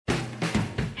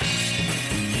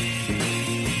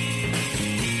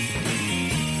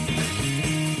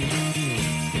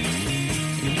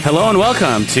Hello and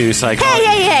welcome to Psychology.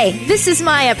 Hey! This is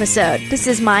my episode. This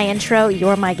is my intro.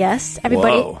 You're my guest.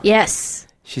 Everybody? Whoa. Yes.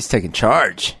 She's taking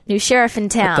charge. New sheriff in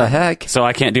town. What the heck? So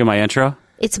I can't do my intro?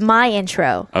 It's my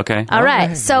intro. Okay. All right.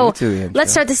 right, So you do the intro.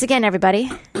 let's start this again, everybody.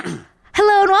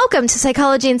 Hello and welcome to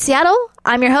Psychology in Seattle.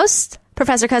 I'm your host,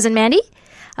 Professor Cousin Mandy.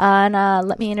 And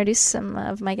let me introduce some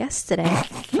of my guests today.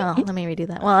 Well, let me redo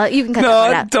that. Well, you can cut that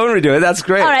part No, out. don't redo it. That's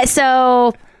great. All right.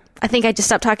 So I think I just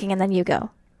stopped talking and then you go.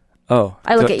 Oh,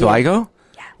 I look do, at do you. I go?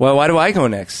 Yeah. Well, why do I go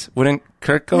next? Wouldn't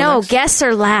Kirk go No, next? guests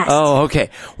are last. Oh, okay.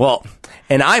 Well,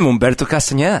 and I'm Humberto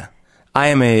Castañeda. I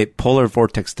am a polar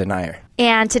vortex denier.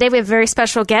 And today we have a very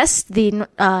special guest, the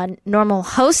normal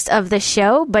host of the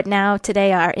show, but now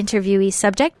today our interviewee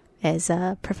subject is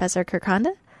Professor Kirk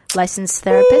Honda, licensed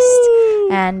therapist,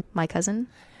 and my cousin,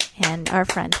 and our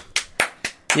friend.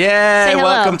 Yeah, Say hello.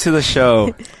 welcome to the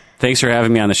show. Thanks for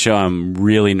having me on the show. I'm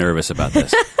really nervous about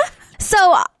this. So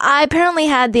I apparently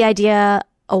had the idea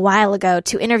a while ago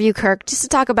to interview Kirk just to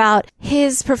talk about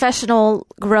his professional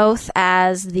growth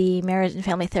as the marriage and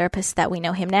family therapist that we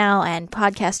know him now, and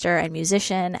podcaster and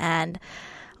musician and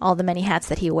all the many hats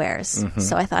that he wears.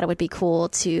 So I thought it would be cool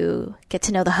to get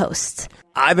to know the host.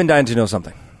 I've been dying to know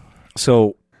something.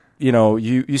 So,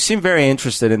 you seem very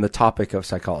interested in the topic of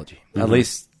psychology. At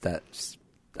least that's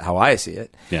how I see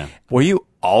it. Yeah. Were you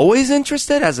always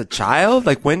interested as a child?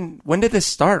 Like when did this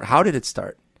start? How did it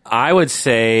start? I would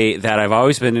say that I've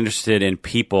always been interested in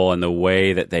people and the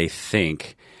way that they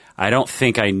think. I don't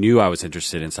think I knew I was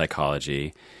interested in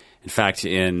psychology. In fact,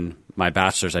 in my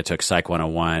bachelor's, I took Psych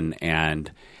 101,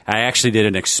 and I actually did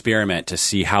an experiment to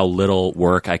see how little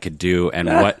work I could do and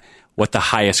what the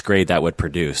highest grade that would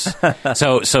produce.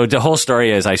 So the whole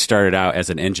story is I started out as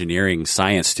an engineering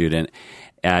science student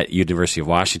at University of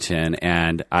Washington,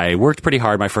 and I worked pretty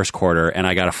hard my first quarter, and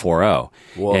I got a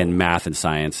 4.0 in math and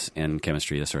science and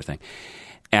chemistry, this sort of thing.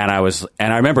 And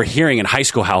I remember hearing in high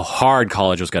school how hard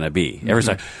college was going to be. Everyone's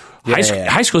like,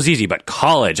 high school's easy, but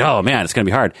college, oh man, it's going to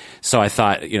be hard. So I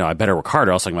thought, I better work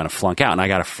harder, else I'm going to flunk out. And I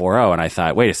got a 4.0, and I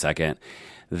thought, wait a second,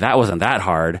 that wasn't that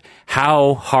hard.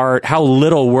 How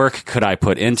little work could I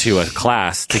put into a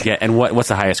class to get, and what's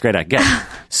the highest grade I get?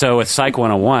 So with Psych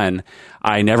 101,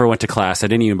 I never went to class. I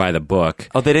didn't even buy the book.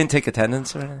 Oh, they didn't take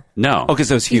attendance or anything? No. Oh, because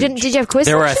it was huge. Did you have quiz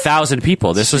There were sessions? 1,000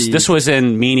 people. This was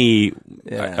in Meany,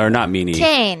 or not Meany.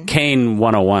 Kane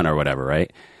 101 or whatever,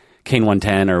 right? Kane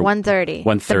 110 or 130.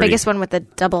 130. The biggest one with the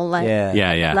double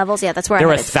Yeah. levels. Yeah, that's where There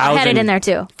were I had it in there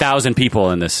too. 1,000 people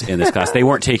in this class. They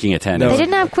weren't taking attendance. They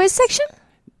didn't have quiz section?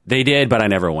 They did, but I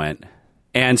never went.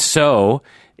 And so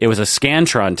it was a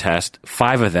Scantron test,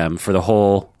 5 of them for the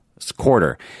whole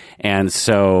quarter. And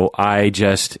so I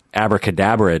just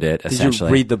abracadabra'd it, essentially.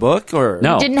 Did you read the book or?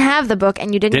 No. You didn't have the book,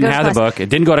 and you didn't go to have class. the book. It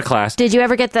didn't go to class. Did you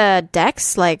ever get the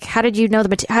decks? Like, how did you know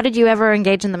how did you ever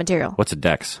engage in the material? What's a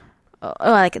DEX? Oh,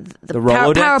 like the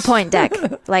Rolodex? PowerPoint deck.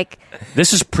 Like,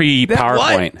 This is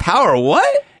pre-PowerPoint. What? Power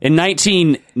what? In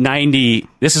 1990,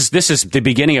 this is the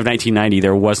beginning of 1990.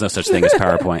 There was no such thing as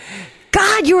PowerPoint.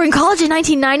 God, you were in college in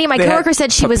 1990. My They had coworker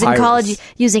said she was in papyrus. college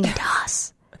using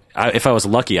DOS. If I was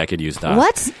lucky, I could use DOS.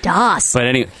 What's DOS? But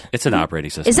anyway, it's an operating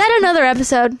system. Is that another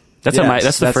episode? That's Yes,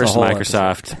 that's the that's a first whole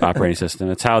Microsoft operating system.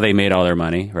 It's how they made all their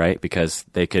money, right? Because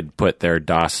they could put their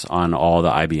DOS on all the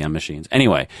IBM machines.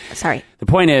 Anyway, Sorry. the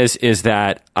point is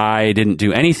that I didn't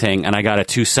do anything, and I got a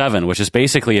 2.7, which is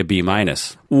basically a B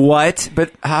minus. What?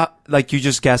 But how? Like you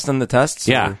just guessed on the tests?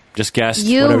 Yeah, or? just guessed.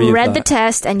 Whatever You you read thought. the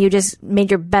test, and you just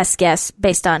made your best guess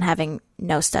based on having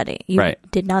no study. You Right.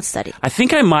 did not study. I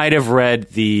think I might have read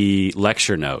the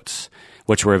lecture notes,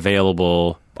 which were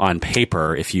available on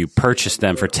paper if you purchased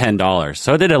them for $10.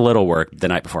 So I did a little work the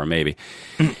night before, maybe.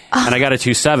 And I got a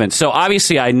 2.7. So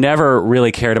obviously I never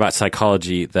really cared about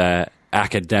psychology, the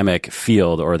academic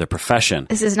field or the profession.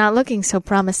 This is not looking so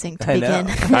promising to I know.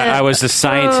 begin. I was a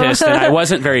scientist, and I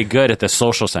wasn't very good at the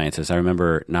social sciences. I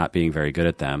remember not being very good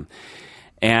at them.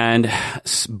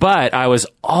 But I was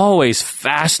always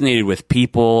fascinated with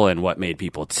people and what made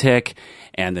people tick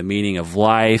and the meaning of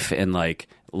life and like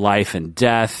life and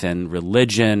death and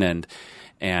religion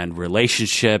and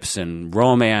relationships and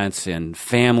romance and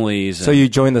families. So you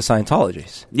joined the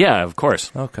Scientologies? Yeah, of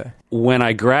course. Okay. When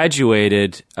I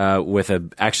graduated with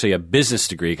actually a business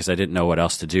degree, because I didn't know what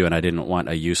else to do and I didn't want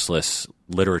a useless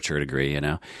literature degree,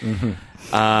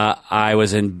 I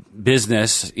was in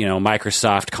business,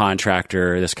 Microsoft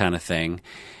contractor, this kind of thing,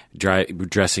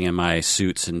 dressing in my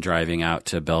suits and driving out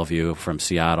to Bellevue from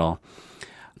Seattle.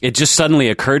 It just suddenly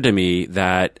occurred to me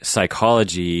that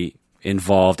psychology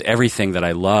involved everything that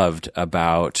I loved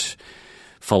about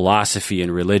philosophy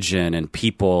and religion and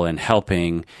people and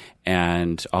helping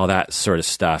and all that sort of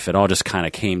stuff. It all just kind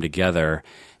of came together.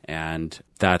 And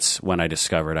that's when I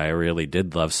discovered I really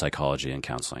did love psychology and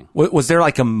counseling. Was there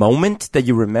like a moment that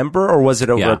you remember, or was it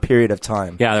over a period of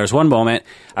time? Yeah, there was one moment.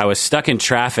 I was stuck in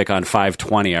traffic on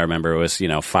 520. I remember it was,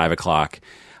 5 o'clock.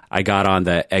 I got on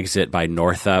the exit by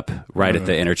Northup, right at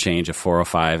the interchange of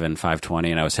 405 and 520,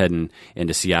 and I was heading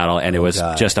into Seattle, and it was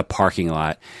just a parking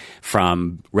lot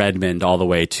from Redmond all the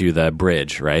way to the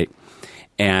bridge, right?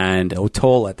 And no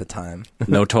toll at the time.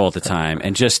 No toll at the time,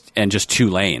 and just 2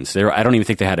 lanes. I don't even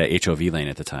think they had a HOV lane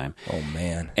at the time. Oh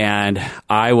man! And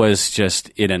I was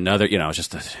just in another,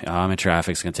 I'm in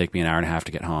traffic. It's going to take me an hour and a half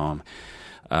to get home.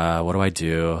 What do I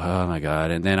do? Oh my God.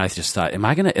 And then I just thought, am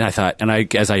I going to, and I thought,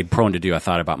 as I'm prone to do, I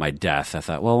thought about my death. I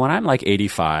thought, well, when I'm like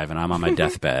 85 and I'm on my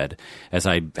deathbed, as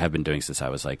I have been doing since I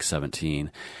was like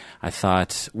 17, I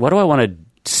thought, what do I want to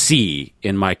see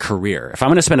in my career? If I'm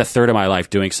going to spend a third of my life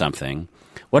doing something,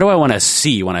 what do I want to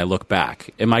see when I look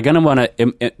back? Am I going to want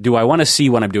to, do I want to see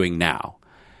what I'm doing now?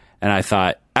 And I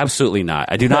thought, absolutely not.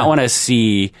 I do not want to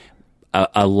see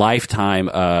a lifetime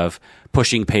of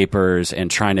pushing papers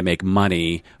and trying to make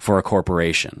money for a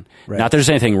corporation. Right. Not that there's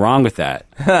anything wrong with that.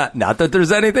 Not that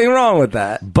there's anything wrong with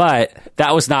that. But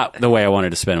that was not the way I wanted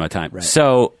to spend my time. Right.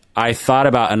 So I thought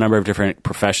about a number of different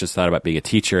professions, thought about being a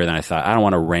teacher, and then I thought, I don't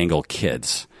want to wrangle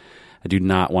kids. I do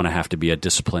not want to have to be a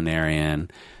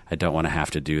disciplinarian. I don't want to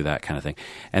have to do that kind of thing.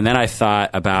 And then I thought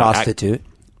about...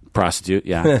 Prostitute,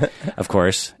 yeah, of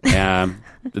course.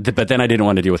 But then I didn't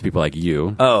want to deal with people like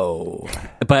you. Oh.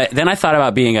 But then I thought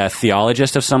about being a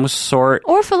theologist of some sort.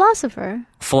 Or philosopher.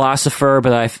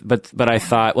 But I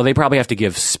thought, well, they probably have to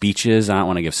give speeches. I don't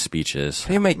want to give speeches. How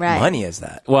do you make money as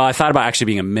that? Well, I thought about actually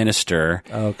being a minister.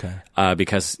 Oh, okay.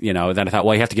 Because, then I thought,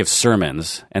 well, you have to give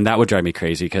sermons. And that would drive me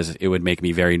crazy because it would make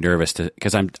me very nervous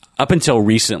because up until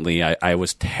recently, I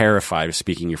was terrified of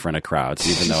speaking in front of crowds,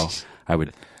 even though I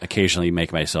would occasionally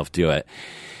make myself do it.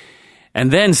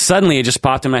 And then suddenly it just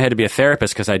popped in my head to be a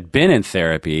therapist because I'd been in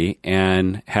therapy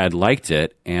and had liked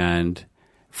it. And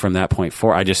from that point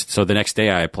forward, so the next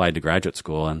day I applied to graduate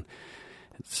school, and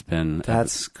it's been...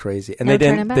 That's crazy. And they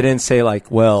didn't say like,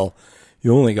 well,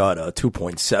 you only got a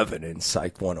 2.7 in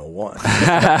Psych 101.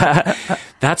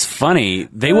 That's funny.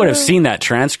 They would have seen that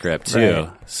transcript too.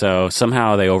 Right. So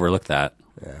somehow they overlooked that.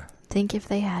 Yeah. Think if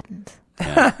they hadn't.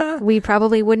 Yeah. We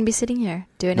probably wouldn't be sitting here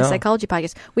doing a psychology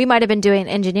podcast. We might have been doing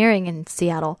engineering in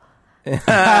Seattle.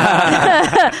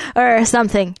 Or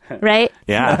something, right?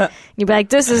 Yeah. You'd be like,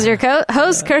 this is your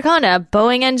host, Kirk Honda,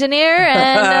 Boeing engineer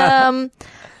and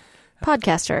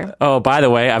podcaster. Oh, by the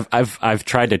way, I've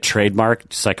tried to trademark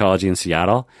psychology in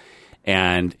Seattle,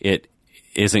 and it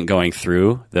isn't going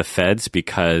through the feds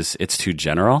because it's too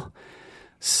general.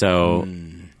 So,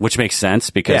 which makes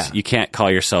sense because you can't call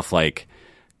yourself like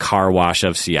car wash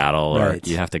of Seattle, or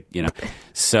you have to,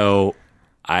 So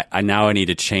I now need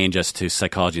to change us to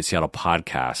Psychology in Seattle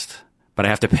podcast, but I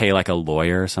have to pay like a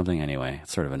lawyer or something anyway.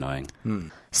 It's sort of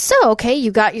annoying. So, okay, you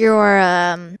got your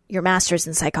master's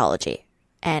in psychology,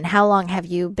 and how long have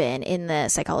you been in the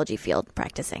psychology field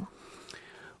practicing?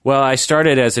 Well, I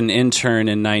started as an intern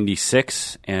in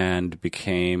 96 and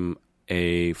became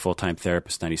a full-time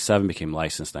therapist in 97, became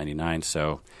licensed in 99,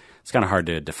 so it's kind of hard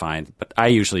to define, but I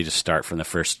usually just start from the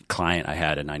first client I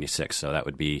had in 96, so that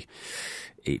would be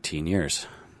 18 years.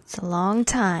 It's a long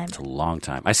time. It's a long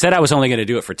time. I said I was only going to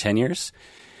do it for 10 years.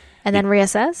 And then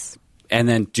reassess? And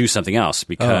then do something else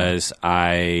because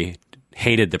I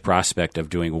hated the prospect of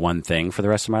doing one thing for the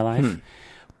rest of my life.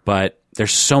 But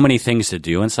there's so many things to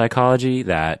do in psychology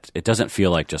that it doesn't feel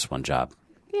like just one job.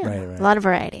 Yeah, right. A lot of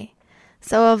variety.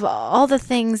 So of all the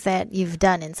things that you've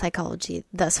done in psychology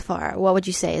thus far, what would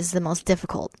you say is the most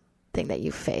difficult thing that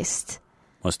you've faced?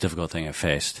 Most difficult thing I've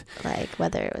faced. Like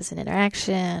whether it was an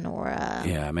interaction or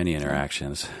Yeah, many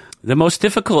interactions. The most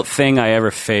difficult thing I ever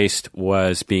faced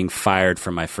was being fired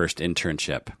from my first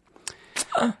internship.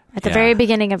 At the very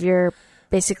beginning of your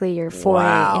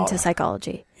foray into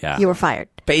psychology. Yeah. You were fired.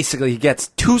 Basically, he gets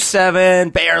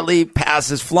 2.7, barely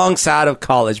passes, flunks out of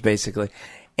college, basically.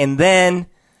 And then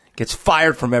gets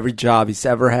fired from every job he's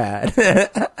ever had.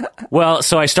 Well,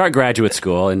 so I start graduate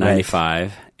school in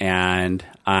 95, and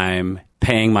I'm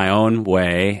paying my own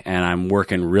way, and I'm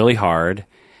working really hard,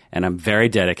 and I'm very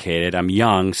dedicated. I'm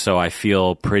young, so I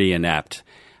feel pretty inept.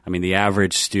 I mean, the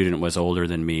average student was older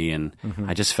than me, and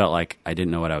I just felt like I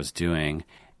didn't know what I was doing.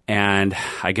 And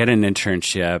I get an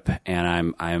internship,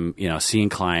 and I'm seeing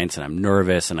clients, and I'm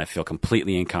nervous, and I feel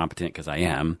completely incompetent because I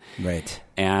am. Right.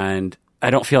 And I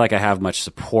don't feel like I have much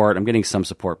support. I'm getting some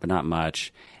support, but not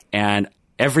much. And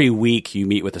every week you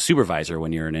meet with a supervisor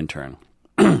when you're an intern.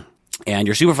 And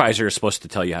your supervisor is supposed to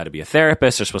tell you how to be a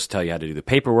therapist. They're supposed to tell you how to do the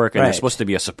paperwork, and they're Right. supposed to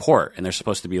be a support, and they're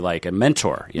supposed to be like a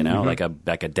mentor, you know, like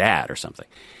a dad or something.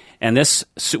 And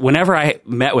whenever I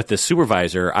met with this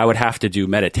supervisor, I would have to do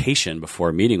meditation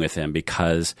before meeting with him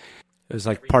because It was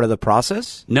like part of the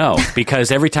process?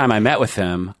 because every time I met with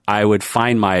him, I would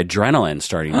find my adrenaline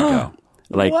starting to go.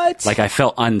 What? Like I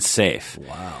felt unsafe.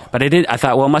 Wow. But I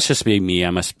thought, well, it must just be me. I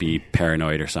must be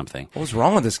paranoid or something. What was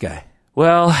wrong with this guy?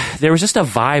 Well, there was just a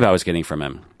vibe I was getting from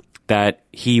him that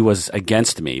he was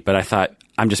against me. But I thought,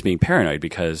 I'm just being paranoid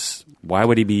because why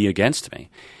would he be against me?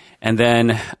 And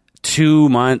then 2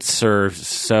 months or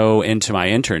so into my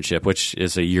internship, which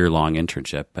is a year-long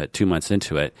internship, but 2 months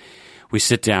into it, we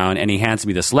sit down and he hands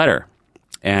me this letter.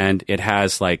 And it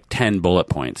has like 10 bullet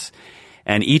points.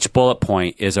 And each bullet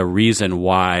point is a reason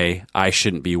why I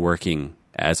shouldn't be working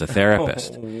as a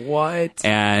therapist. What?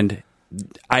 And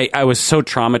I was so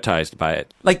traumatized by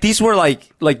it. Like these were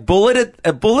like a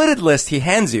bulleted list he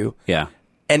hands you, Yeah.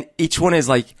 and each one is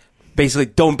like basically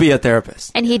don't be a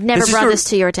therapist. And he'd never This is brought your- this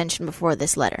to your attention before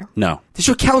this letter. No. This is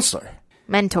your counselor.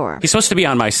 Mentor. He's supposed to be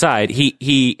on my side.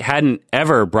 He hadn't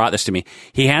ever brought this to me.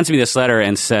 He hands me this letter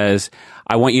and says,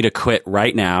 I want you to quit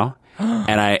right now,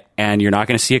 and you're not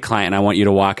going to see a client, and I want you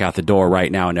to walk out the door right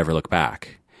now and never look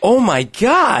back. Oh my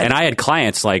God. And I had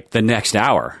clients like the next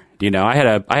hour. You know, I had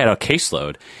a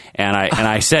caseload, and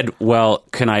I said, well,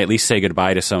 can I at least say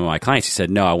goodbye to some of my clients? He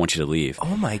said, no, I want you to leave.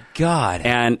 Oh my God.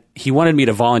 And he wanted me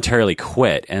to voluntarily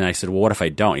quit. And I said, well, what if I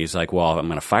don't? He's like, well, I'm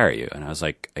going to fire you. And I was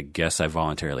like, I guess I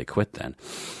voluntarily quit then.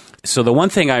 So the one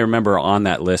thing I remember on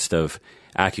that list of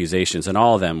accusations, and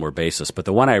all of them were baseless, but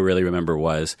the one I really remember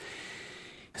was,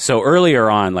 so earlier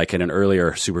on, like in an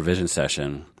earlier supervision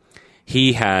session,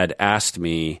 he had asked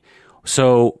me,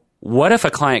 so what if a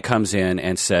client comes in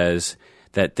and says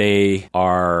that they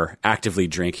are actively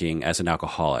drinking as an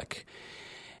alcoholic?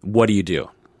 What do you do?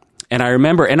 And I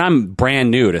remember, and I'm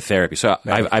brand new to therapy, so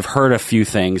I've heard a few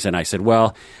things, and I said,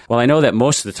 well, I know that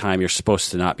most of the time you're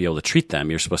supposed to not be able to treat them.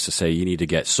 You're supposed to say you need to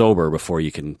get sober before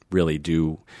you can really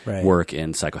do work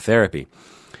in psychotherapy.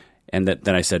 And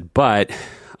then I said, but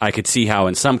I could see how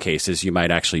in some cases you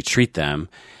might actually treat them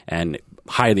and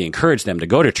highly encourage them to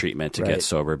go to treatment to get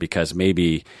sober, because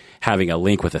maybe having a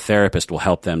link with a therapist will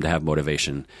help them to have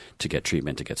motivation to get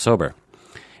treatment to get sober.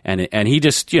 And he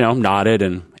just, nodded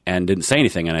and didn't say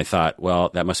anything. And I thought, well,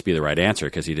 that must be the right answer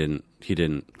because he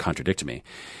didn't contradict me.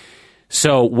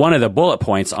 So one of the bullet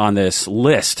points on this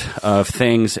list of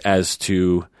things as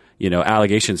to,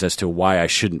 allegations as to why I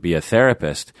shouldn't be a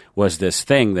therapist was this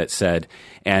thing that said,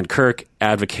 and Kirk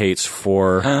advocates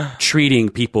for treating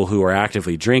people who are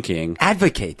actively drinking.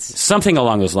 Advocates. Something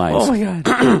along those lines. Oh my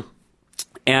God.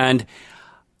 And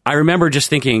I remember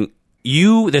just thinking,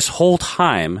 you this whole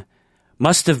time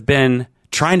must have been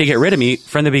trying to get rid of me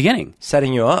from the beginning.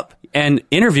 Setting you up. And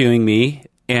interviewing me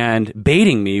and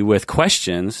baiting me with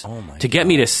questions to get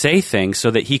me to say things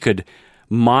so that he could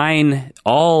mine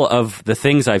all of the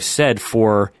things I've said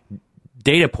for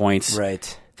data points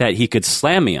that he could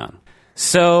slam me on.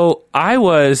 So I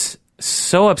was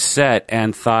so upset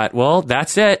and thought, well,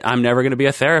 that's it. I'm never going to be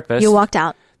a therapist. You walked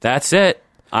out. That's it.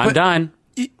 I'm done.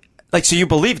 So you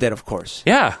believed it, of course.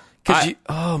 Yeah.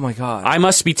 Oh my God. I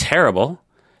must be terrible.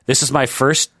 This is my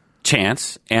first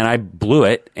chance, and I blew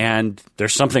it, and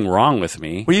there's something wrong with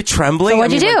me. Were you trembling? So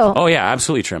what'd you do? Oh, yeah,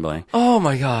 absolutely trembling. Oh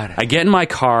my God. I get in my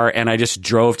car, and I just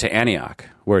drove to Antioch,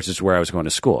 which is where I was going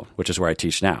to school, which is where I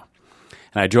teach now.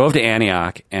 And I drove to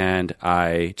Antioch, and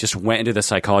I just went into the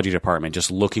psychology department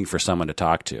just looking for someone to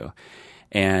talk to.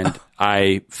 And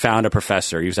I found a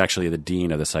professor. He was actually the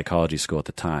dean of the psychology school at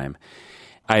the time.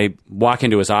 I walk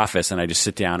into his office, and I just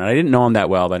sit down. And I didn't know him that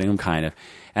well, but I knew him kind of.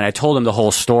 And I told him the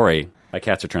whole story. My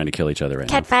cats are trying to kill each other right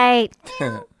Cat now.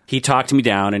 fight. He talked me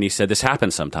down, and he said, this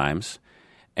happens sometimes.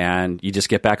 And you just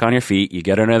get back on your feet, you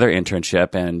get another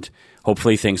internship, and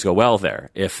hopefully things go well there.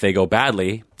 If they go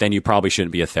badly, then you probably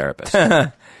shouldn't be a therapist.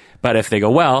 But if they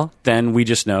go well, then we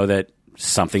just know that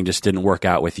something just didn't work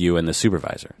out with you and the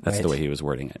supervisor. That's the way he was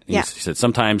wording it. Yeah. He said,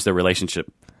 sometimes the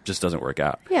relationship just doesn't work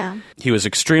out. Yeah. He was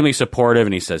extremely supportive,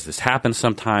 and he says, this happens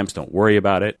sometimes, don't worry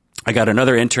about it. I got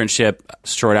another internship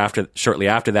shortly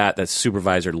after that. That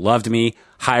supervisor loved me,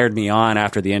 hired me on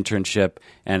after the internship,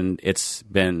 and it's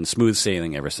been smooth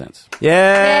sailing ever since. Yay!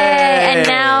 And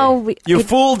now you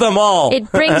fooled them all.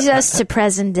 It brings us to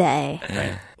present day.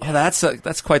 Oh,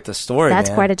 that's quite the story. That's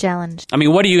man. quite a challenge. I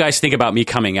mean, what do you guys think about me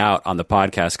coming out on the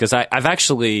podcast? Because I've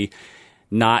actually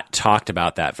not talked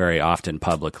about that very often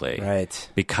publicly. Right.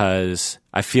 Because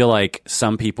I feel like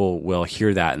some people will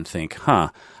hear that and think,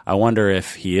 I wonder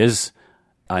if he is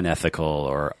unethical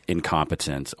or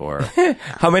incompetent or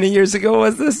How many years ago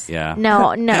was this? yeah.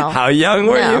 No. How young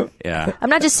were No. you? Yeah. I'm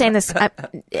not just saying this.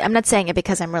 I'm not saying it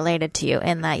because I'm related to you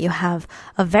in that you have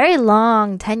a very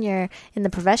long tenure in the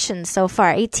profession so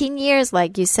far, 18 years,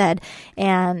 like you said.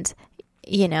 And,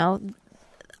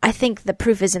 I think the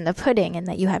proof is in the pudding and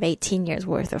that you have 18 years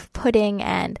worth of pudding.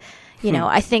 And,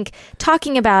 I think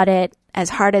talking about it, as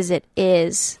hard as it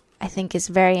is, I think is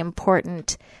very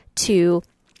important to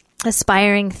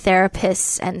aspiring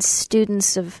therapists and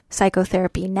students of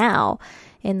psychotherapy now,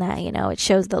 in that, it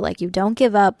shows that, like, you don't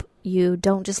give up. You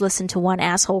don't just listen to one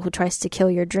asshole who tries to kill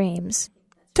your dreams.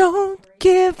 Don't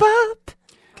give up,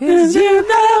 'cause you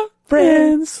have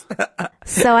friends.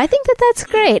 So I think that that's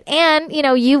great. And,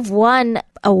 you've won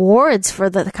awards for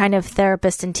the kind of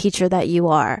therapist and teacher that you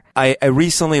are. I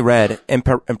recently read, in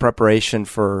preparation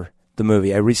for the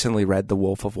movie, I recently read The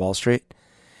Wolf of Wall Street.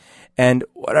 And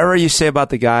whatever you say about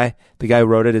the guy who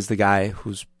wrote it is the guy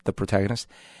who's the protagonist.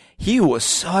 He was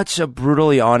such a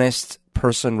brutally honest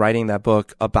person writing that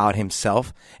book about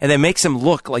himself. And that makes him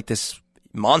look like this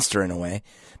monster in a way.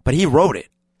 But he wrote it.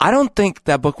 I don't think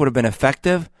that book would have been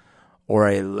effective or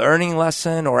a learning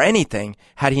lesson or anything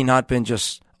had he not been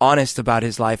just honest about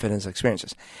his life and his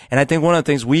experiences. And I think one of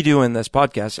the things we do in this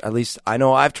podcast, at least I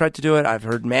know I've tried to do it, I've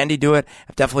heard Mandy do it,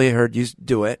 I've definitely heard you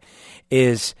do it,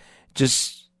 is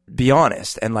just be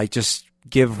honest and just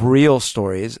give real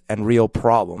stories and real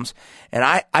problems. And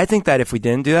I think that if we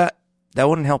didn't do that, that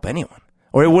wouldn't help anyone,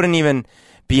 or it wouldn't even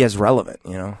be as relevant,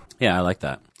 Yeah, I like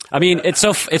that. I mean, it's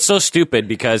so stupid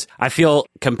because I feel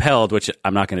compelled, which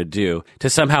I'm not going to do, to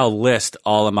somehow list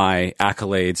all of my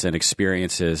accolades and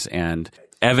experiences and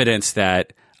evidence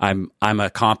that I'm a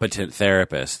competent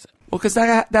therapist. Well, because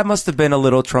that must have been a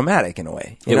little traumatic in a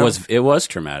way. It was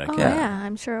traumatic. Oh, Yeah. yeah,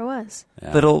 I'm sure it was.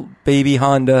 Yeah. Little baby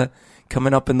Honda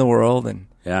coming up in the world, and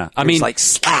Yeah. it's like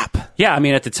slap. Yeah, I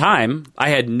mean, at the time, I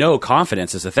had no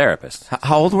confidence as a therapist.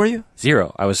 How old were you?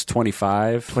 0. I was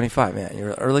 25. 25, man.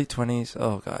 You're early 20s.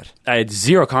 Oh, God. I had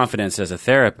 0 confidence as a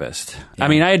therapist. Yeah. I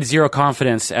mean, I had 0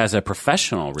 confidence as a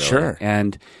professional, really. Sure.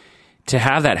 And to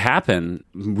have that happen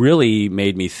really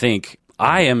made me think,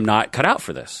 I am not cut out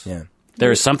for this. Yeah. There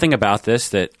is something about this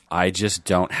that I just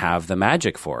don't have the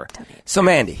magic for. So,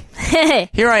 Mandy,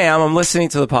 here I am. I'm listening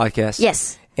to the podcast.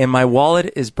 Yes. And my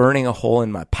wallet is burning a hole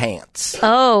in my pants.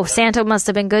 Oh, Santa must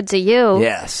have been good to you.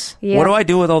 Yes. Yeah. What do I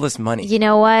do with all this money? You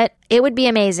know what? It would be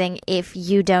amazing if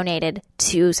you donated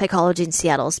to Psychology in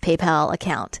Seattle's PayPal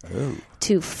account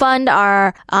to fund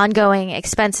our ongoing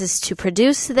expenses to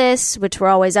produce this, which we're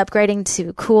always upgrading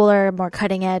to cooler, more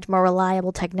cutting edge, more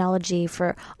reliable technology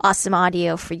for awesome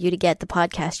audio for you to get the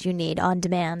podcast you need on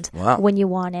demand when you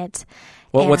want it.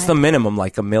 Well, what's the minimum?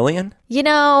 Like $1 million?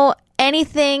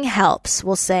 Anything helps,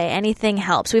 we'll say. Anything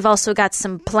helps. We've also got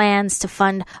some plans to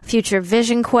fund a future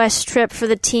Vision Quest trip for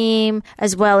the team,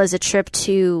 as well as a trip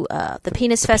to the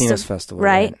Penis Festival. Penis Festival,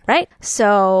 right.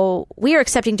 So we are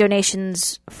accepting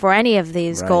donations for any of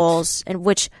these goals, in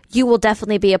which you will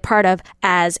definitely be a part of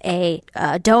as a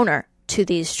donor to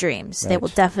these streams. They will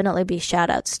definitely be shout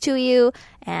outs to you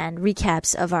and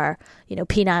recaps of our,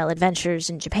 penile adventures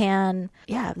in Japan.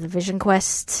 Yeah, the Vision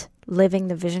Quest. Living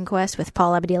the Vision Quest with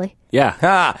Paul Abadili.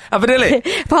 Yeah. Abadili.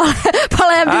 Paul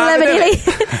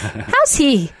Abadili. How's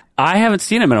he? I haven't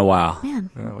seen him in a while. Man.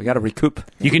 We got to recoup.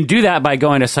 You can do that by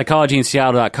going to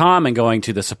psychologyinseattle.com and going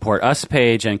to the Support Us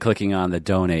page and clicking on the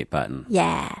Donate button.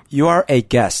 Yeah. You are a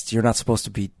guest. You're not supposed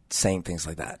to be saying things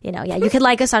like that. You could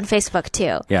like us on Facebook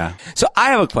too. Yeah. So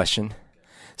I have a question.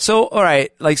 So, all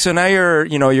right, so now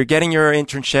you're getting your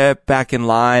internship back in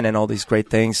line and all these great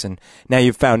things, and now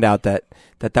you've found out that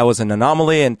was an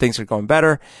anomaly and things are going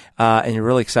better, and you're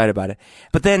really excited about it.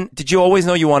 But then, did you always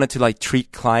know you wanted to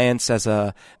treat clients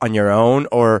on your own,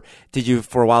 or did you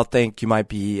for a while think you might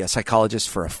be a psychologist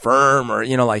for a firm, or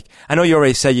I know you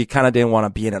already said you kind of didn't want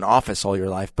to be in an office all your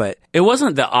life, but it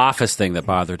wasn't the office thing that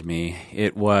bothered me.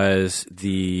 It was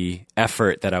the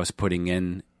effort that I was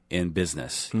putting in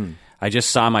business. I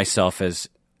just saw myself as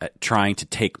trying to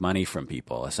take money from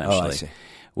people, essentially, I see.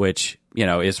 Which,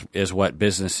 is what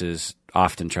businesses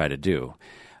often try to do.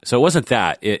 So it wasn't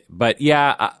that. But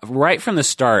yeah, right from the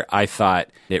start, I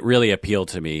thought it really appealed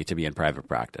to me to be in private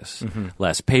practice. Mm-hmm.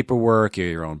 Less paperwork, you're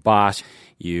your own boss,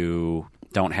 you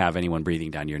don't have anyone breathing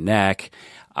down your neck.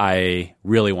 I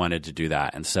really wanted to do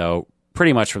that. And so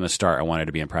pretty much from the start, I wanted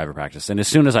to be in private practice. And as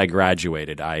soon as I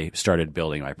graduated, I started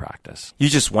building my practice. You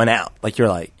just went out.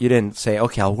 You didn't say,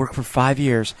 okay, I'll work for 5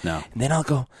 years. No. And then I'll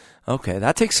go, okay,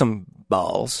 that takes some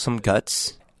balls, some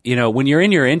guts. When you're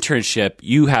in your internship,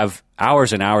 you have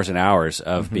hours and hours and hours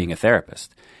of being a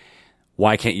therapist.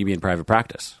 Why can't you be in private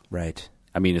practice? Right.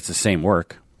 I mean, it's the same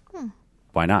work.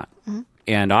 Why not?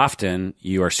 And often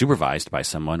you are supervised by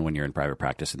someone when you're in private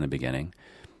practice in the beginning.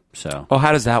 So,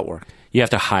 how does that work? you have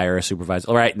to hire a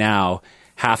supervisor. Right now,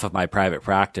 half of my private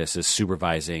practice is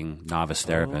supervising novice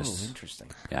therapists. Oh, interesting.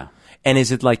 Yeah. And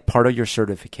is it like part of your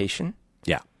certification?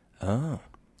 Yeah. Oh.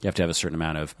 You have to have a certain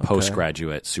amount of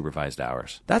postgraduate supervised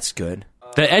hours. That's good.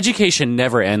 The education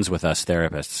never ends with us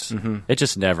therapists. Mm-hmm. It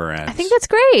just never ends. I think that's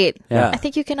great. Yeah. I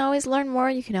think you can always learn more.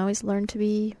 You can always learn to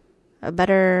be a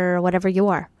better whatever you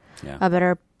are. Yeah. A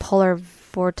better polar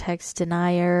vortex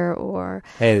denier or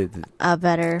Hey, a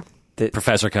better...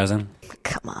 Professor Cousin.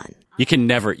 Come on. You can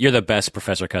never... You're the best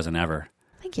Professor Cousin ever.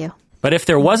 Thank you. But if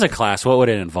there was a class, what would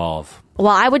it involve? Well,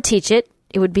 I would teach it.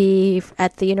 It would be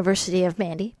at the University of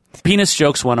Mandy. Penis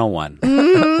Jokes 101.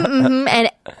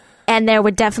 And there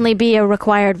would definitely be a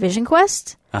required vision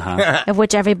quest, of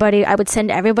which I would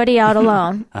send everybody out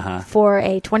alone for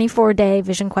a 24-day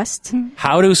vision quest.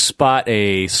 How to spot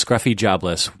a scruffy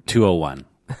jobless 201.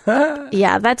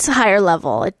 Yeah, that's a higher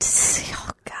level. It's,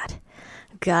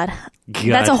 God.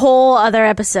 That's a whole other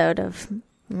episode of...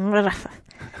 That'll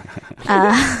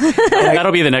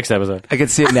be the next episode. I can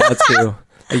see it now too.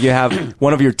 You have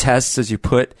one of your tests is you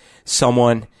put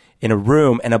someone in a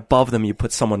room and above them you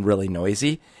put someone really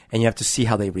noisy and you have to see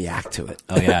how they react to it.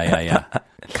 Oh, yeah.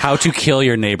 How to kill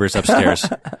your neighbors upstairs.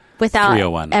 Without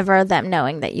 301. ever them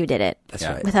knowing that you did it. That's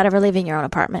right. Without ever leaving your own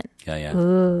apartment. Yeah.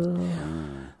 Ooh.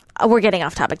 We're getting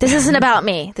off topic. This isn't about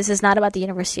me. This is not about the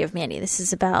University of Mandy. This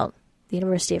is about the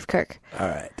University of Kirk. All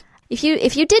right. If you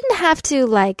didn't have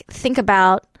to think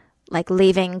about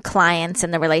leaving clients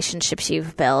and the relationships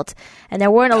you've built, and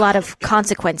there weren't a lot of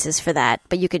consequences for that,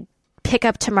 but you could pick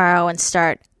up tomorrow and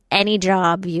start any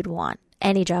job you'd want,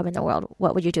 any job in the world,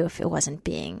 what would you do if it wasn't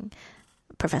being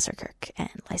Professor Kirk and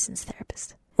licensed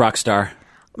therapist? Rockstar.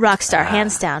 Rockstar,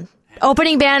 hands down.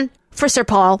 Opening band for Sir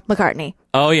Paul McCartney.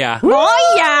 Oh, yeah.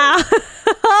 Oh, yeah.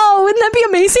 Oh, wouldn't that be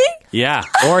amazing? Yeah.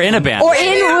 Or in a band. Or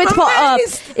in with Paul.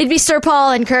 It'd be Sir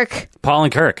Paul and Kirk. Paul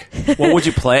and Kirk. What would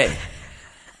you play?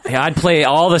 Yeah, I'd play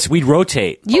all this. We'd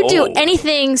rotate. You'd do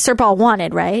anything Sir Paul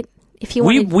wanted, right? If you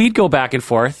wanted. We'd go back and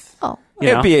forth. Oh.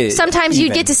 It'd be Sometimes even.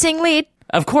 you'd get to sing lead.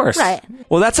 Of course. Right.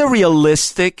 Well, that's a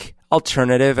realistic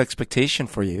alternative expectation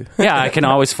for you. Yeah, I can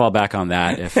always fall back on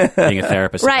that if being a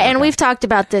therapist. Right, and we've talked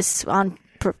about this on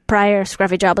prior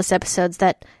Scruffy Jobless episodes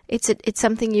that it's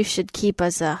something you should keep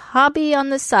as a hobby on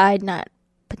the side, not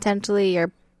potentially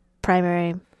your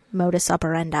primary modus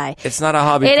operandi. It's not a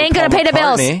hobby. It for ain't going to Paul pay the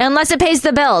bills McCartney. unless it pays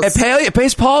the bills. It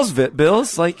pays Paul's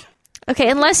bills. Okay,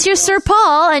 unless you're Sir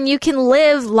Paul and you can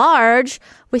live large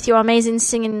with your amazing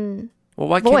singing Well,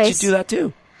 why voice. can't you do that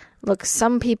too? Look,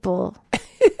 some people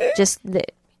just the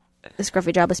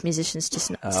Scruffy Jobless musicians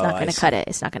just it's not going to cut it.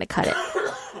 It's not going to cut it.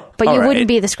 But All you right. wouldn't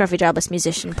be the Scruffy Jobless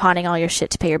musician pawning all your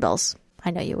shit to pay your bills.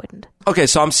 I know you wouldn't. Okay,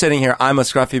 so I'm sitting here. I'm a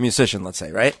scruffy musician, let's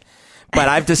say, right? But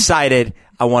I've decided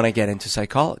I want to get into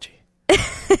psychology.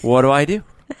 What do I do?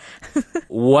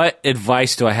 What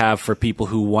advice do I have for people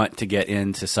who want to get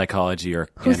into psychology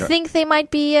Who think they might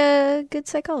be a good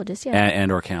psychologist, yeah.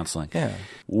 and or counseling? Yeah.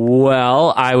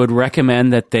 Well, I would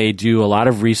recommend that they do a lot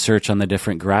of research on the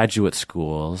different graduate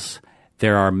schools.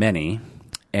 There are many.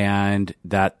 And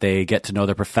that they get to know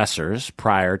their professors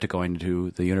prior to going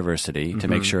to the university to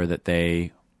make sure that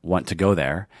they want to go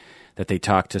there, that they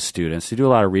talk to students. They do a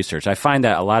lot of research. I find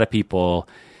that a lot of people,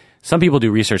 some people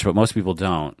do research, but most people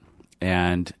don't.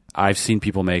 And I've seen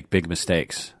people make big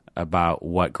mistakes about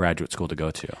what graduate school to go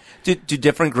to. Do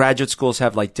different graduate schools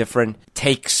have different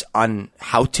takes on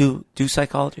how to do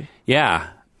psychology? Yeah.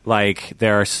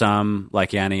 There are some,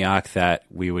 like Antioch, that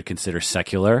we would consider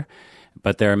secular.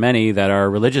 But there are many that are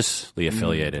religiously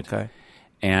affiliated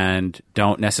and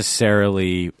don't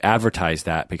necessarily advertise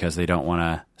that because they don't want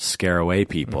to scare away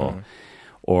people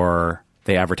or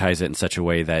they advertise it in such a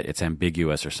way that it's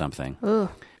ambiguous or something. Ooh.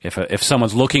 If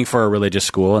someone's looking for a religious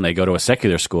school and they go to a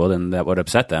secular school, then that would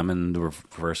upset them, and the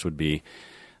reverse would be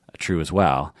true as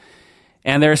well.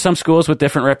 And there are some schools with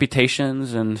different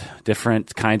reputations and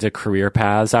different kinds of career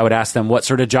paths. I would ask them, what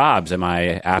sort of jobs am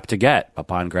I apt to get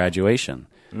upon graduation?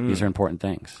 These are important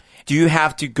things. Do you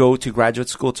have to go to graduate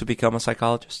school to become a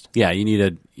psychologist? Yeah, you need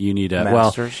a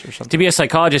Master's or something? To be a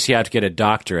psychologist, you have to get a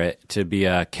doctorate. To be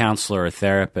a counselor or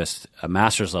therapist, a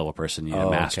master's level person, you need a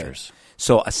master's. Okay.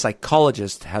 So a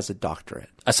psychologist has a doctorate.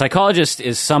 A psychologist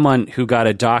is someone who got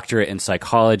a doctorate in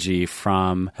psychology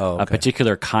from a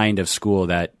particular kind of school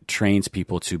that trains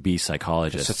people to be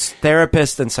psychologists. So it's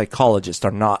therapist and psychologist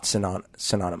are not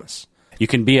synonymous. You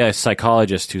can be a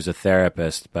psychologist who's a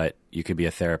therapist, but you could be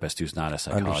a therapist who's not a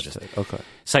psychologist. Understood. Okay.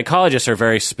 Psychologists are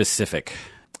very specific,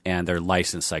 and they're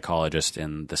licensed psychologists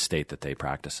in the state that they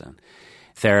practice in.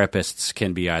 therapists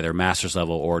can be either master's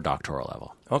level or doctoral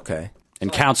level. Okay.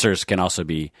 And counselors can also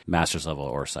be master's level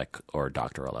or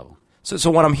doctoral level. So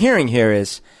what I'm hearing here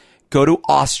is go to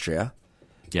Austria,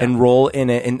 Yeah. enroll in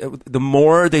it. And the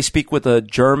more they speak with a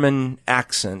German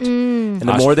accent and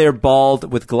the more they're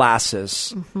bald with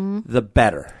glasses, the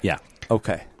better. Yeah.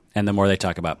 Okay. And the more they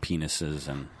talk about penises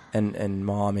And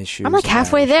mom issues. I'm like and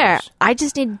halfway dad there. issues. I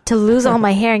just need to lose all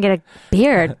my hair and get a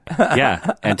beard.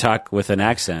 yeah, and talk with an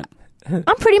accent. I'm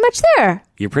pretty much there.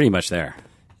 You're pretty much there.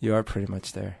 You are pretty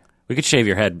much there. We could shave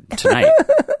your head tonight.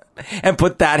 And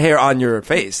put that hair on your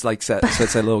face, like so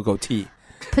it's a little goatee.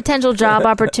 Potential job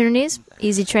opportunities.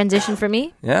 Easy transition for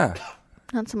me. Yeah.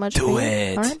 Not so much Do for you.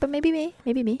 it. All right, but maybe me.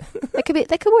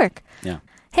 That could work. Yeah.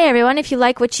 Hey everyone, if you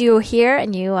like what you hear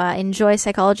and you enjoy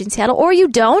Psychology in Seattle, or you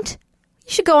don't,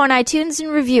 you should go on iTunes and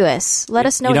review us. Let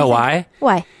us know. You know what you think.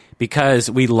 why? Why? Because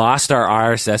we lost our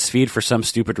RSS feed for some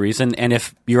stupid reason. And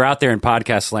if you're out there in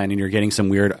podcast land and you're getting some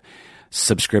weird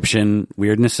subscription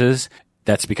weirdnesses,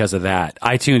 that's because of that.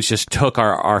 iTunes just took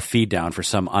our feed down for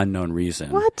some unknown reason.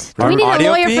 What? Our Do we need a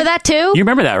audio lawyer feed? for that too? You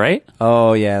remember that, right?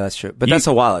 Oh, yeah, that's true. But that's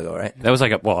a while ago, right? That was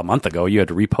like a month ago. You had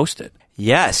to repost it.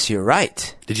 Yes, you're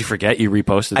right. Did you forget you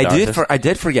reposted I the did. RSS? I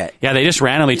did forget. Yeah, they just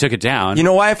randomly took it down. You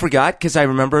know why I forgot? Because I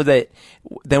remember that.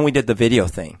 Then we did the video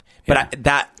thing. But Yeah.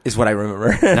 that is what I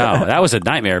remember. No, that was a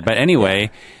nightmare. But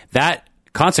anyway, that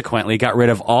consequently got rid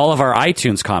of all of our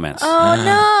iTunes comments. Oh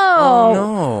no. Oh,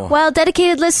 no. Well,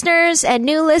 dedicated listeners and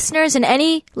new listeners and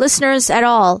any listeners at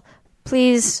all,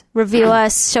 please review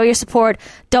us, show your support.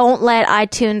 Don't let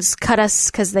iTunes cut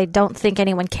us because they don't think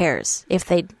anyone cares if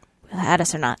they had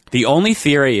us or not. The only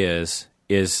theory is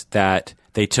that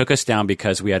they took us down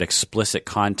because we had explicit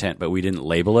content, but we didn't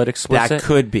label it explicit. That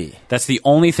could be. That's the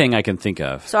only thing I can think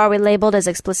of. So are we labeled as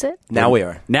explicit? Now we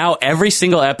are. Now every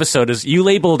single episode is, you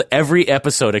labeled every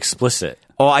episode explicit.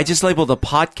 Oh, I just labeled the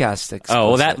podcast explicit. Oh,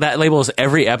 well, that labels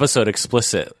every episode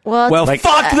explicit. Well, Well, Like-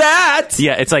 fuck that!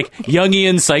 Yeah, it's like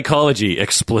Jungian psychology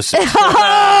explicit.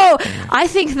 oh, I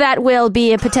think that will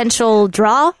be a potential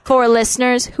draw for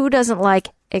listeners. Who doesn't like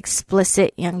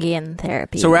explicit Jungian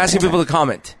therapy? So we're asking people to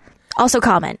comment. Also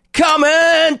comment.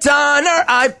 Comment on our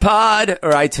iPod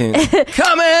or iTunes.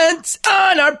 Comment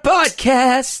on our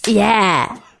podcast.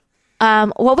 Yeah.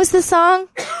 What was the song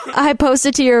I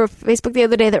posted to your Facebook the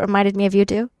other day that reminded me of you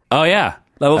two? Oh, yeah.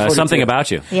 Level 42. Something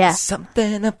about you. Yeah.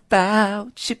 Something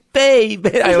about you,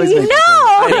 baby. I always make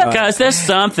No! Because there's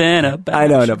something about I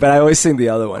know, but I always sing the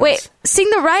other one. Wait, sing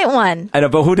the right one. I know,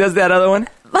 but who does that other one?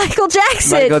 Michael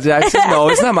Jackson. Michael Jackson? No,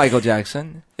 it's not Michael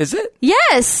Jackson. Is it?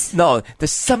 Yes. No,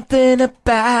 there's something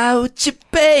about you,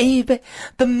 baby,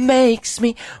 that makes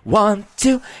me want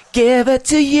to give it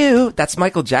to you. That's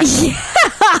Michael Jackson.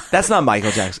 Yeah. That's not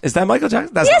Michael Jackson. Is that Michael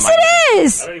Jackson? That's Yes, not Michael it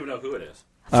is. I don't even know who it is.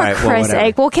 For All right, well, Christ's whatever.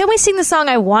 sake. Well, can we sing the song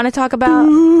I want to talk about?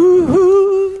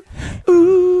 Ooh,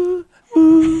 ooh,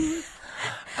 ooh,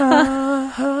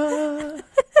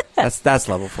 That's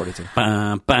level 42.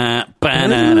 Ba, ba, ba,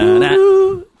 na, na, na.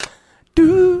 Ooh,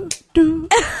 do, do,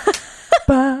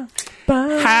 ba,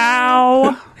 ba.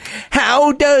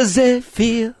 How does it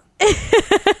feel?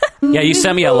 Yeah, you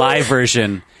sent me a live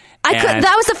version. and-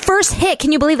 That was the first hit.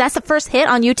 Can you believe that's the first hit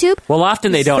on YouTube? Well,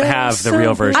 often they don't have the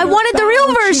real version. I wanted the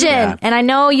real version. Yeah. And I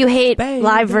know you hate Baby.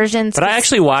 live versions. But I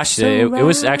actually watched it. It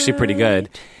was actually pretty good.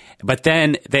 But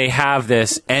then they have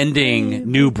this ending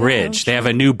new bridge. They have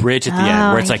a new bridge at the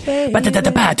end where it's like, oh,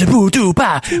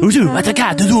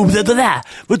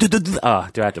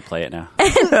 do I have to play it now?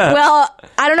 Well,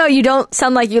 I don't know. You don't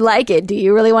sound like you like it. Do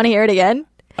you really want to hear it again?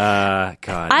 God.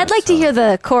 I'd like to hear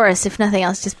the chorus, if nothing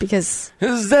else, just because.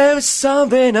 Is there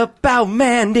something about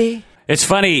Mandy? It's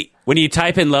funny when you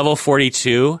type in level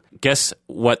 42. Guess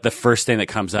what? The first thing that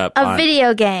comes up. A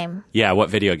video game. Yeah,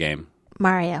 what video game?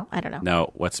 Mario. I don't know.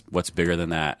 No, what's bigger than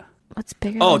that? What's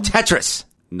bigger? Oh, than- Tetris.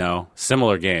 No,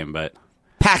 similar game, but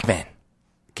Pac-Man.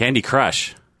 Candy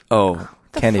Crush. Oh,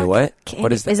 Candy what? Candy-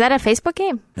 What is that? Is that a Facebook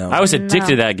game? No. I was addicted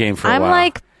to that game for a I'm while.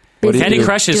 like. What do you busy do? Candy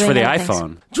Crush is doing for the other things.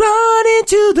 iPhone. Drawn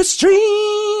into the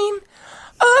stream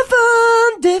of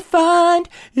undefined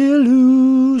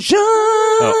illusion.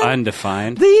 Oh,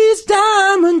 undefined. These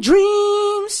diamond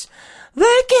dreams,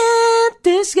 they can't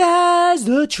disguise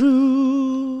the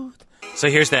truth. So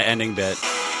here's that ending bit.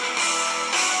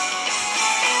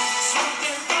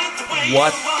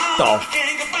 What the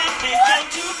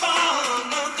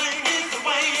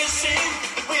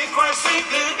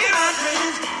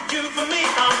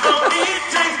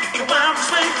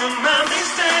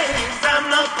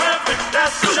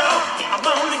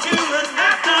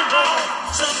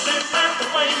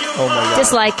Oh my god.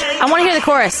 Just like, I want to hear the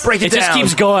chorus. Break It it down. just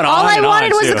keeps going on. All I and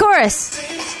wanted on, was too. the chorus.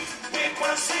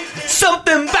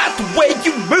 something about the way you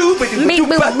move.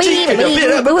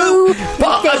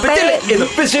 Paul Abadilli in a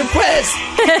Vision Quest.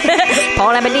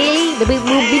 Paul Abadilli.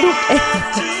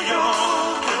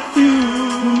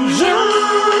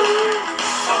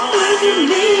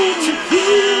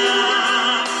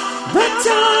 The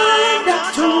time that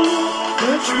told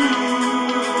the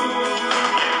truth.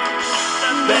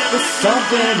 There was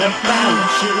something about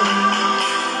you,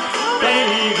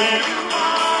 baby.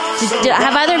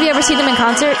 Have either of you ever seen them in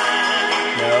concert?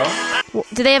 No.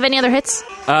 Do they have any other hits?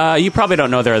 You probably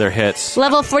don't know their other hits.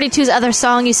 Level 42's other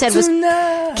song you said was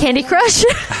Candy Crush?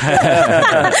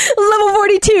 Level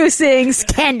 42 sings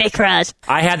Candy Crush.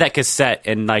 I had that cassette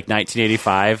in like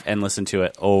 1985 and listened to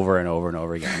it over and over and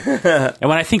over again. And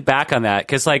when I think back on that,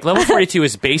 because like Level 42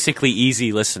 is basically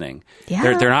easy listening.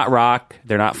 Yeah. They're not rock,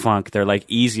 they're not funk, they're like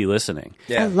easy listening.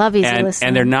 Yeah. I love easy listening.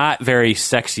 And they're not very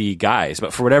sexy guys,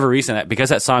 but for whatever reason, because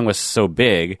that song was so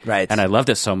big, right, and I loved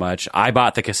it so much, I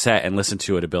bought the cassette and listened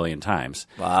to it a billion times.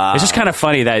 Wow. It's just kind of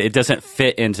funny that it doesn't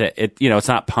fit into it. You know, it's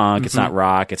not punk, it's not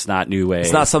rock, it's not new wave.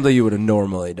 It's not something you would have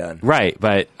normally done. Right,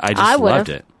 but I just loved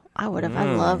it. I would have.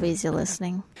 I love easy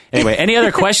listening. Anyway, any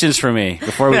other questions for me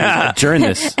before we adjourn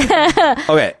this?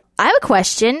 Okay. I have a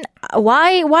question.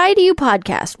 Why do you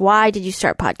podcast? Why did you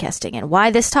start podcasting? And why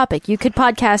this topic? You could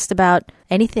podcast about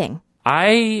anything.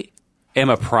 I am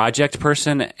a project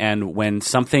person, and when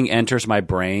something enters my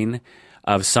brain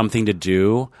of something to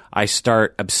do, I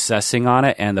start obsessing on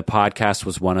it, and the podcast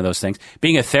was one of those things.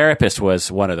 Being a therapist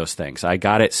was one of those things. I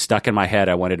got it stuck in my head.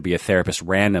 I wanted to be a therapist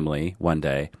randomly one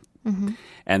day,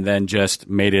 and then just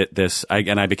made it this,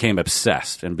 and I became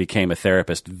obsessed and became a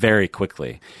therapist very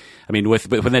quickly. I mean,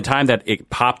 within the time that it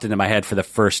popped into my head for the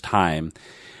first time,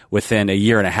 within a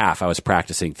year and a half, I was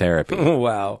practicing therapy. Oh,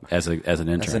 wow. As an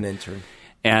intern. As an intern.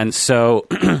 And so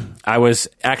I was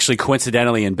actually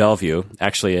coincidentally in Bellevue,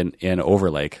 actually in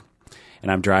Overlake,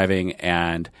 and I'm driving,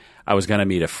 and I was going to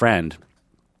meet a friend,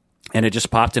 and it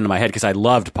just popped into my head because I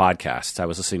loved podcasts. I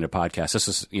was listening to podcasts. This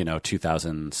was,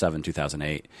 2007,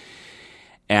 2008.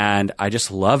 And I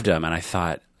just loved them, and I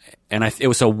thought, it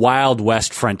was a Wild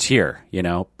West frontier,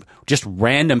 just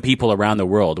random people around the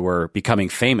world were becoming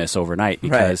famous overnight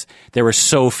because there were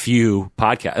so few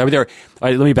podcasts.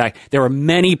 There were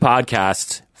many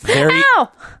podcasts.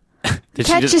 Ow! The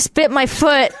cat just bit my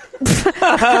foot. Jesus!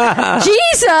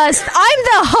 I'm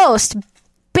the host.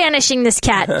 Banishing this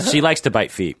cat. She likes to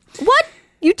bite feet. What?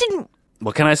 You didn't...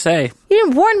 What can I say? You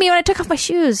didn't warn me when I took off my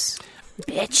shoes.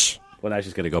 Bitch. Well, now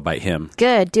she's going to go bite him.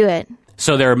 Good, do it.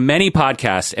 So there are many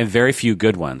podcasts and very few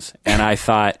good ones. And I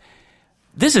thought...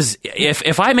 This is,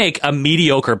 if I make a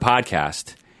mediocre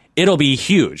podcast, it'll be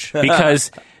huge because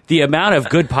the amount of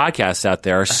good podcasts out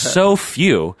there are so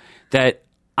few that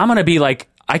I'm going to be like,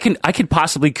 I could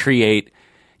possibly create,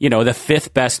 the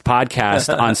fifth best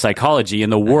podcast on psychology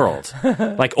in the world,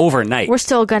 like overnight. We're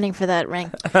still gunning for that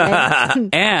rank. Right?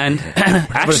 And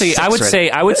actually,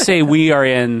 I would say we are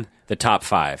in the top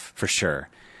 5 for sure.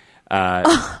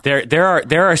 There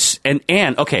are,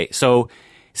 and okay, so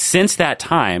since that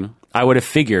time, I would have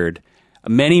figured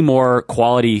many more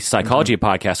quality psychology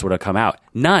podcasts would have come out.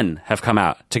 None have come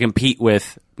out to compete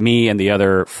with me and the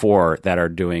other 4 that are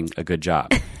doing a good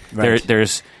job. Right.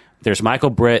 There's Michael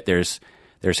Britt, there's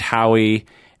Howie,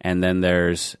 and then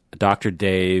there's Dr.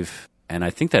 Dave, and I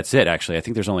think that's it, actually. I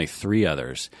think there's only 3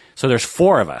 others. So there's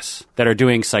 4 of us that are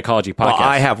doing psychology podcasts. Well,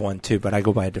 I have one, too, but I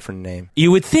go by a different name.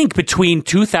 You would think between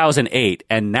 2008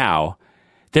 and now,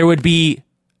 there would be...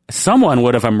 Someone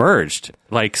would have emerged,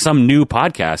 like some new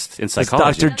podcast in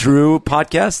psychology. Dr. Drew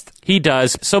podcast? He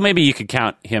does. So maybe you could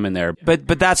count him in there. But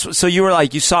that's, so you were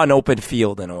like, you saw an open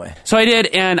field in a way. So I did,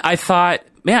 and I thought,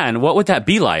 man, what would that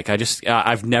be like?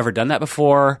 I've never done that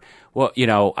before. Well,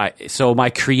 so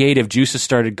my creative juices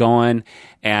started going,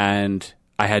 and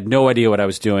I had no idea what I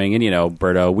was doing. And,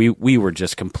 Berto, we were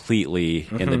just completely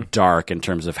in the dark in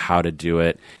terms of how to do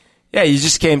it. Yeah, you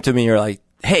just came to me, you're like,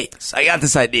 hey, so I got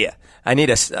this idea. I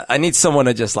need someone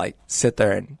to just like sit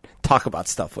there and talk about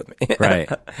stuff with me. Right.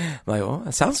 I'm like, well,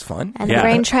 that sounds fun. And the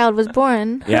brainchild was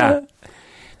born. Yeah.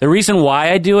 The reason why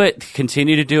I do it,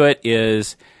 continue to do it,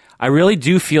 is I really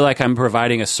do feel like I'm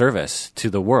providing a service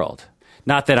to the world.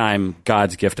 Not that I'm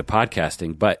God's gift to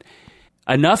podcasting, but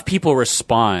enough people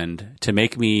respond to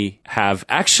make me have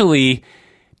actually...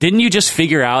 Didn't you just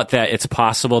figure out that it's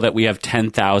possible that we have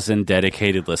 10,000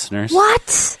 dedicated listeners?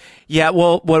 What? Yeah,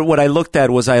 well, what I looked at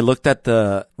was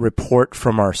the report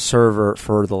from our server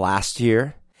for the last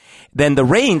year. Then the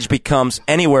range becomes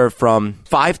anywhere from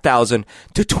 5,000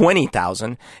 to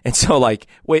 20,000. And so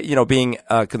being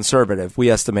conservative, we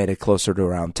estimated closer to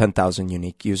around 10,000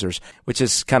 unique users, which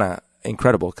is kind of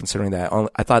incredible considering that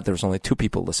I thought there was only 2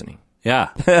 people listening.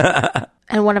 Yeah.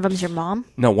 And one of them's your mom?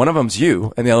 No, one of them's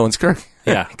you, and the other one's Kirk.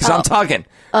 Yeah. Because I'm talking.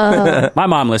 My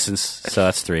mom listens, so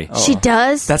that's 3. She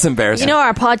does? That's embarrassing. You know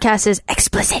our podcast is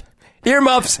explicit.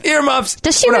 Earmuffs.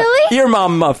 Does she really?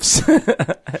 Earmom muffs.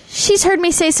 She's heard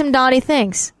me say some naughty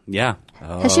things. Yeah.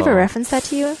 Has she ever referenced that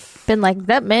to you? Been like,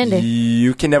 that Mandy.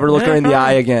 You can never look her in the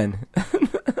eye again.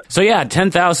 So yeah,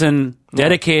 10,000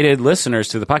 dedicated listeners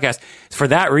to the podcast. For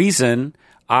that reason,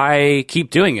 I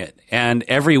keep doing it. And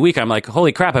every week I'm like,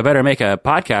 holy crap, I better make a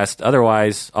podcast.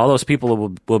 Otherwise, all those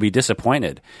people will be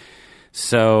disappointed.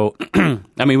 So,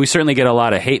 I mean, we certainly get a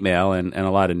lot of hate mail and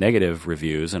a lot of negative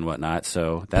reviews and whatnot.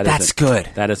 So that's good.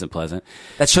 That isn't pleasant.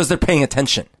 That shows they're paying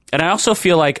attention. And I also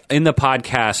feel like in the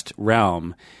podcast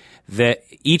realm that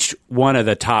each one of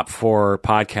the top 4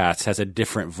 podcasts has a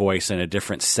different voice and a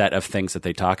different set of things that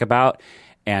they talk about.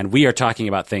 And we are talking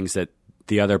about things that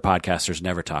the other podcasters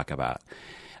never talk about.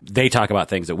 They talk about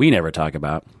things that we never talk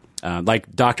about.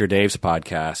 Like Dr. Dave's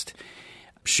podcast,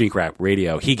 Shrink Wrap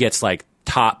Radio. He gets like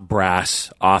top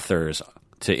brass authors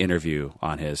to interview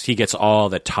on his. He gets all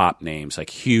the top names, like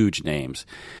huge names,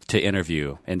 to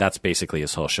interview. And that's basically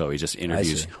his whole show. He just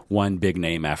interviews one big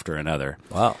name after another.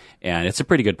 Wow. And it's a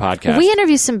pretty good podcast. We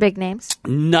interview some big names.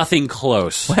 Nothing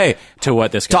close to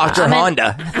what this guy... Dr.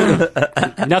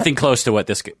 Honda. Nothing close to what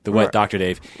Dr.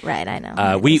 Dave... Right, I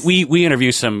know. We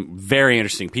interview some very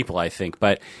interesting people, I think.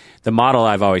 But the model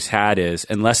I've always had is,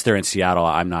 unless they're in Seattle,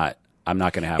 I'm not going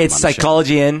to have them It's on the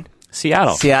psychology show. in...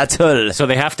 Seattle. So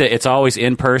they have to... It's always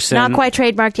in person. Not quite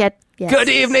trademarked yet. Yes. Good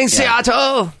evening,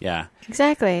 Seattle. Yeah.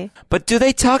 Exactly. But do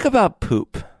they talk about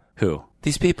poop? Who?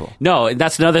 These people. No, and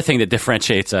that's another thing that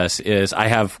differentiates us is I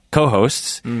have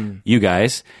co-hosts, you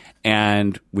guys,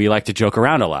 and we like to joke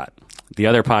around a lot. The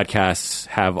other podcasts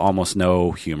have almost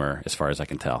no humor, as far as I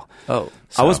can tell. Oh,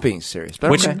 so, I was being serious,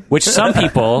 but which some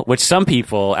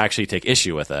people actually take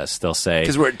issue with us. They'll say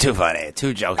because we're too funny,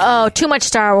 too joking. Oh, too much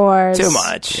Star Wars. Too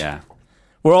much. Yeah,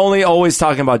 we're only always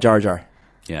talking about Jar Jar.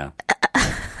 Yeah,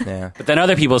 yeah. But then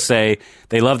other people say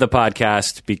they love the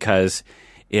podcast because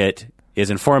it is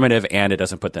informative and it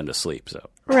doesn't put them to sleep. So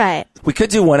right, we could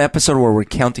do one episode where we're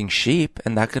counting sheep,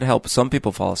 and that could help some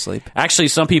people fall asleep. Actually,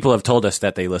 some people have told us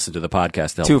that they listen to the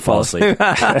podcast to help fall asleep.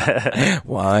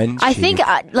 One. I think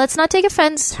let's not take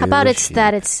offense. How about it's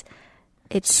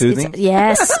soothing?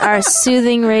 Yes, our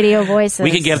soothing radio voices.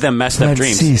 We could give them messed up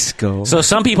dreams. So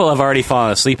some people have already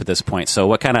fallen asleep at this point. So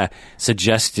what kind of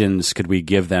suggestions could we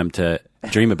give them to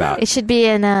dream about? It should be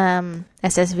in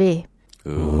SSV.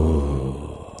 Ooh.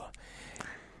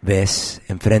 Ves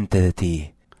enfrente de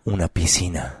ti una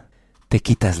piscina. Te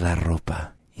quitas la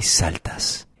ropa y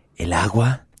saltas. El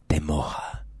agua te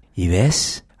moja. Y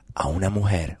ves a una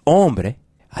mujer, hombre,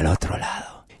 al otro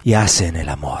lado. Y hacen el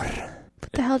amor.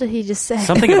 What the hell did he just say?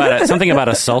 Something about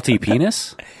a salty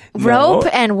penis? Rope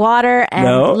and water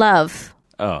and love.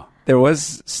 Oh. There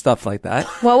was stuff like that.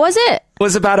 What was it? It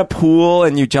was about a pool,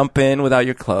 and you jump in without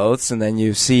your clothes, and then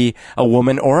you see a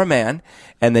woman or a man,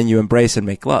 and then you embrace and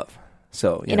make love.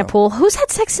 So in a pool. Who's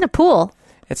had sex in a pool?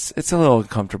 It's a little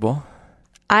uncomfortable.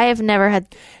 I have never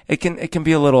had. It can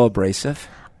be a little abrasive.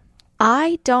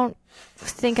 I don't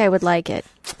think I would like it.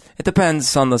 It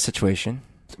depends on the situation.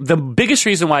 The biggest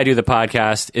reason why I do the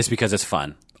podcast is because it's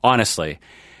fun. Honestly,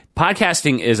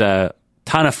 podcasting is a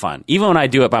ton of fun. Even when I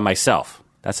do it by myself.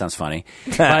 That sounds funny,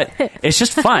 but it's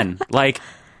just fun. Like,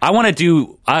 I want to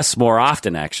do us more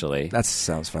often, actually. That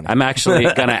sounds funny. I'm actually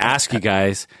going to ask you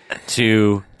guys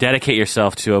to dedicate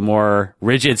yourself to a more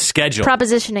rigid schedule.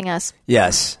 Propositioning us.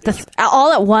 Yes.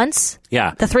 All at once?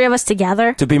 Yeah. The 3 of us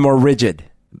together? To be more rigid.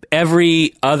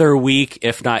 Every other week,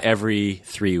 if not every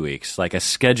 3 weeks. Like a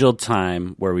scheduled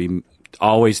time where we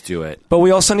always do it. But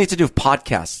we also need to do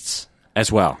podcasts.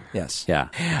 As well. Yes. Yeah.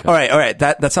 All right.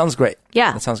 That sounds great.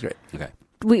 Yeah. That sounds great. Okay.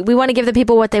 We want to give the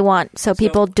people what they want. So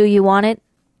people, do you want it?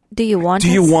 Do you want it?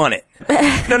 Do you want it?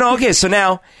 No. Okay, so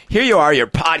now, here you are. You're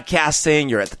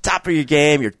podcasting. You're at the top of your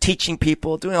game. You're teaching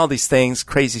people, doing all these things,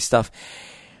 crazy stuff.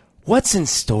 What's in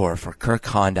store for Kirk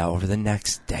Honda over the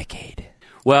next decade?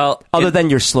 Well, other than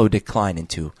your slow decline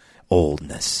into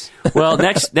oldness. Well,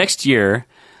 next year,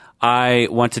 I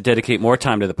want to dedicate more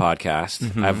time to the podcast.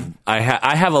 Mm-hmm.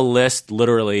 I have a list,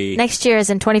 literally. Next year is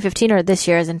in 2015, or this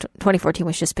year is in 2014,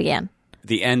 which just began?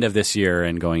 The end of this year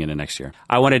and going into next year.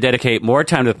 I want to dedicate more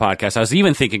time to the podcast. I was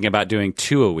even thinking about doing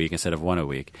 2 a week instead of 1 a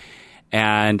week.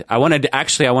 And I want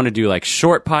to do like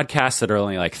short podcasts that are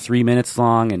only like 3 minutes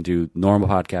long, and do normal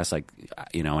podcasts like,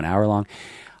 an hour long.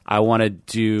 I want to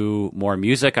do more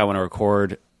music. I want to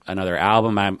record another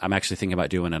album. I'm actually thinking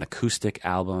about doing an acoustic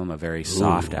album, a very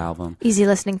soft album. Easy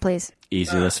listening, please.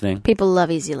 Easy listening. People love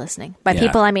easy listening. By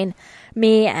people, I mean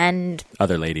me and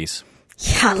other ladies.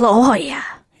 Hallelujah.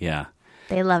 Yeah.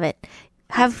 They love it.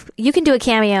 You can do a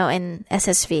cameo in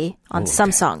SSV on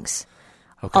some songs.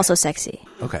 Okay. Also sexy.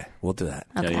 Okay, we'll do that.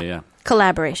 Okay. Yeah.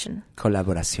 Collaboration.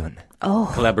 Colaboración. Oh.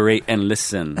 Collaborate and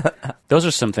listen. Those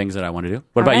are some things that I want to do.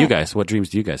 What about you guys? What dreams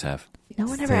do you guys have? No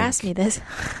one ever asked me this.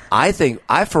 I think,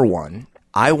 for one,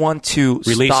 I want to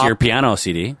Release stop. your piano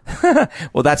CD.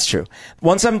 Well, that's true.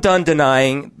 Once I'm done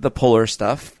denying the polar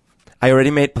stuff, I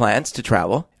already made plans to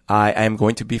travel. I am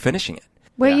going to be finishing it.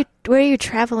 Where are you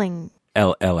traveling?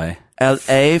 L.A.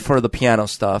 L.A. for the piano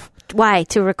stuff. Why?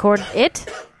 To record it?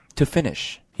 To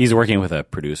finish. He's working with a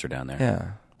producer down there.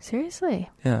 Yeah. Seriously?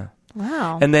 Yeah.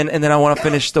 Wow. And then I want to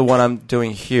finish the one I'm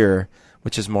doing here,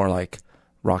 which is more like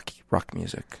rock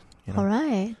music. You know? All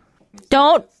right.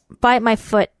 Don't bite my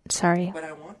foot. Sorry. But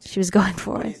I want to. She was going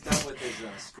for it.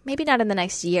 Maybe not in the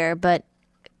next year, but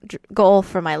goal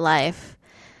for my life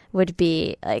would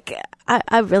be like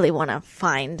I really want to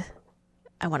find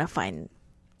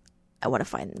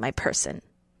my person.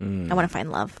 I want to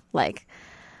find love. Like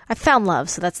I found love,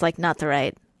 so that's like not the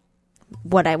right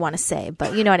what I want to say,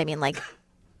 but you know what I mean. Like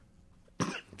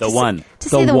The one. to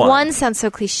say the one sounds so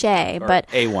cliche, but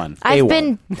A1. I've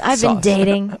A1. been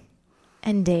dating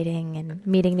and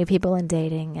meeting new people and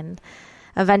dating, and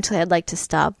eventually I'd like to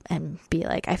stop and be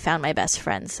like, I found my best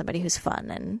friend, somebody who's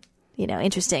fun and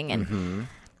interesting and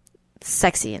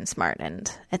sexy and smart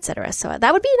and etc. So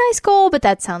that would be a nice goal, but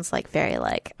that sounds like very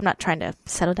like I'm not trying to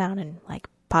settle down and like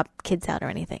pop kids out or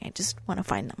anything. I just want to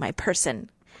find my person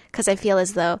because I feel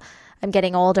as though I'm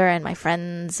getting older and my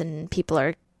friends and people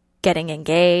are getting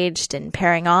engaged and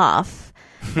pairing off,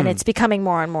 and it's becoming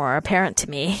more and more apparent to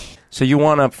me. So you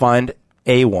want to find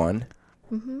A1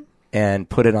 and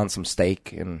put it on some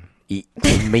steak and eat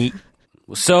meat?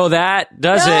 So that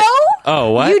does No! it.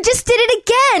 Oh, what? You just did it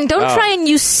again. Don't try and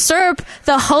usurp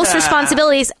the host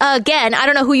responsibilities again. I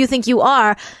don't know who you think you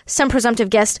are. Some presumptive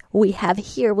guest we have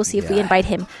here. We'll see if we invite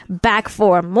him back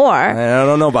for more. I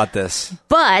don't know about this.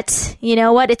 But you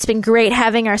know what? It's been great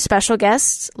having our special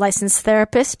guest, licensed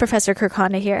therapist, Professor Kirk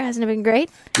Honda here. Hasn't it been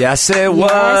great? Yes, it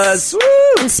was.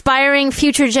 Woo! Inspiring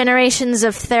future generations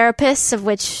of therapists, of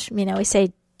which, we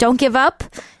say, don't give up.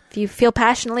 If you feel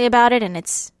passionately about it and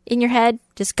it's in your head,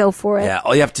 just go for it. Yeah,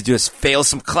 all you have to do is fail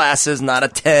some classes, not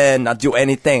attend, not do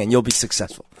anything, and you'll be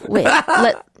successful. Wait,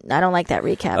 I don't like that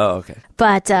recap. Oh, okay.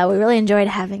 But we really enjoyed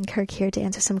having Kirk here to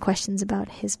answer some questions about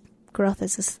his growth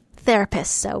as a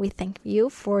therapist. So we thank you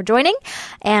for joining.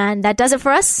 And that does it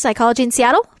for us, Psychology in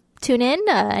Seattle. Tune in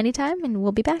anytime, and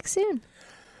we'll be back soon.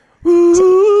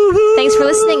 Thanks for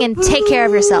listening, and take care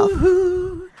of yourself.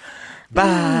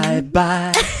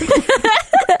 Bye.